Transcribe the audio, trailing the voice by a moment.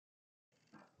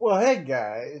Well, hey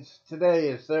guys, today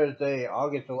is Thursday,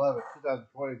 August 11th,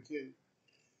 2022.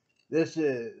 This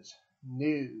is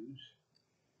news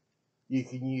you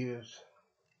can use.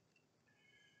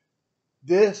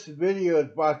 This video is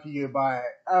brought to you by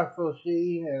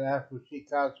AfroSheen and AfroSheen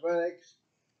Cosmetics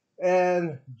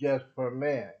and Just for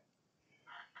Men.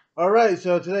 Alright,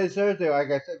 so today's Thursday, like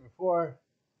I said before,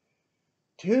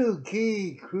 two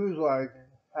key cruise lines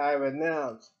have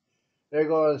announced they're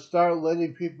going to start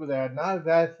letting people that are not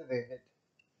vaccinated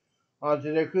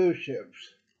onto their cruise ships.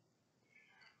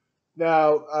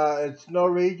 Now, it's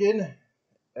Norwegian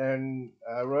and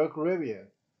Royal Caribbean.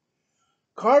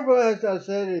 Carnival has not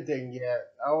said anything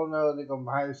yet. I don't know if they're going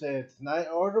to probably say it tonight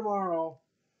or tomorrow.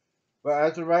 But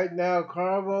as of right now,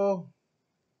 Carnival,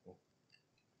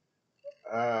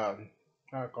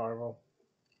 not Carnival,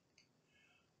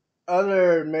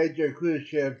 other major cruise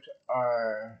ships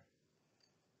are,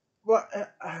 well,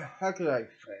 how can I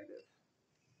explain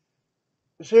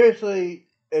this? Seriously,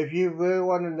 if you really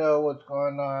want to know what's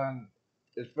going on,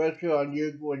 especially on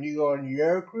you when you go on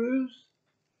your cruise,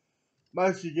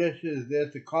 my suggestion is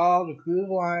this: to call the cruise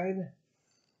line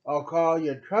or call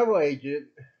your travel agent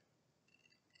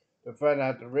to find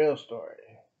out the real story.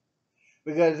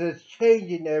 Because it's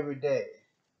changing every day.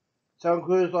 Some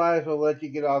cruise lines will let you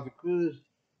get off the cruise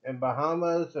in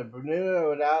Bahamas and Bermuda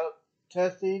without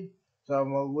testing.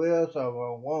 Some will, some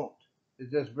won't.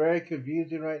 It's just very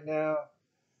confusing right now.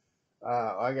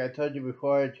 Like I told you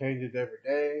before, it changes every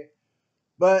day.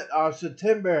 But on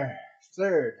September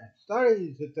 3rd,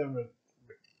 starting September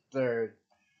 3rd,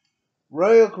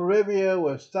 Royal Caribbean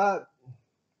will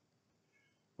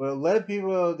let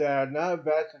people that are not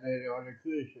vaccinated on the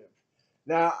cruise ships.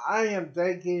 Now, I am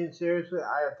thinking, seriously,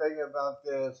 I am thinking about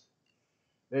this.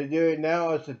 They do it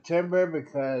now in September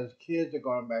because kids are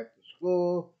going back to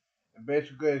school. And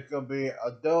basically, it's going to be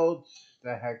adults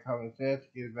that have common sense to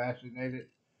get vaccinated.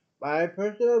 My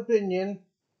personal opinion,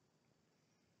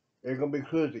 they're going to be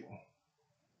cruising.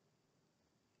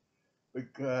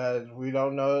 Because we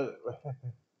don't know.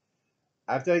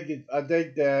 I think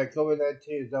that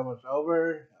COVID-19 is almost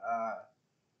over.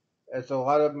 And so a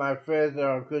lot of my friends that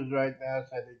are on cruise right now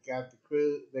said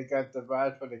they got the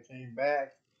virus when they came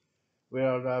back. We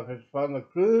don't know if it's from the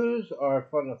cruise or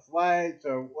from the flights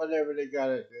or whatever they got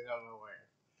it. They don't know where.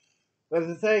 But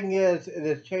the thing is, it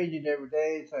is changing every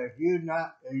day. So if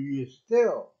you're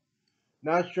still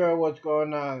not sure what's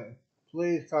going on,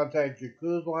 please contact your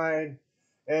cruise line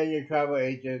and your travel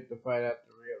agent to find out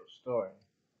the real story.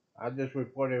 I'm just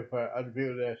reporting for other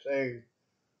people that are saying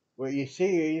what you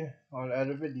see on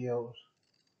other videos.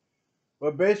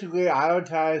 But basically, Island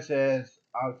Time says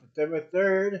on September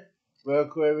 3rd, Royal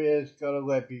Caribbean is going to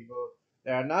let people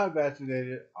that are not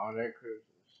vaccinated on their cruises.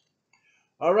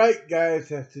 Alright, guys,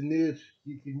 that's the news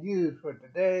you can use for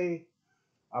today.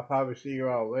 I'll probably see you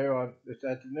all later on this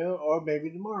afternoon or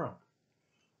maybe tomorrow.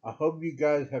 I hope you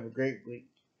guys have a great week.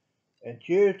 And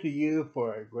cheers to you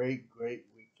for a great, great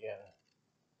weekend.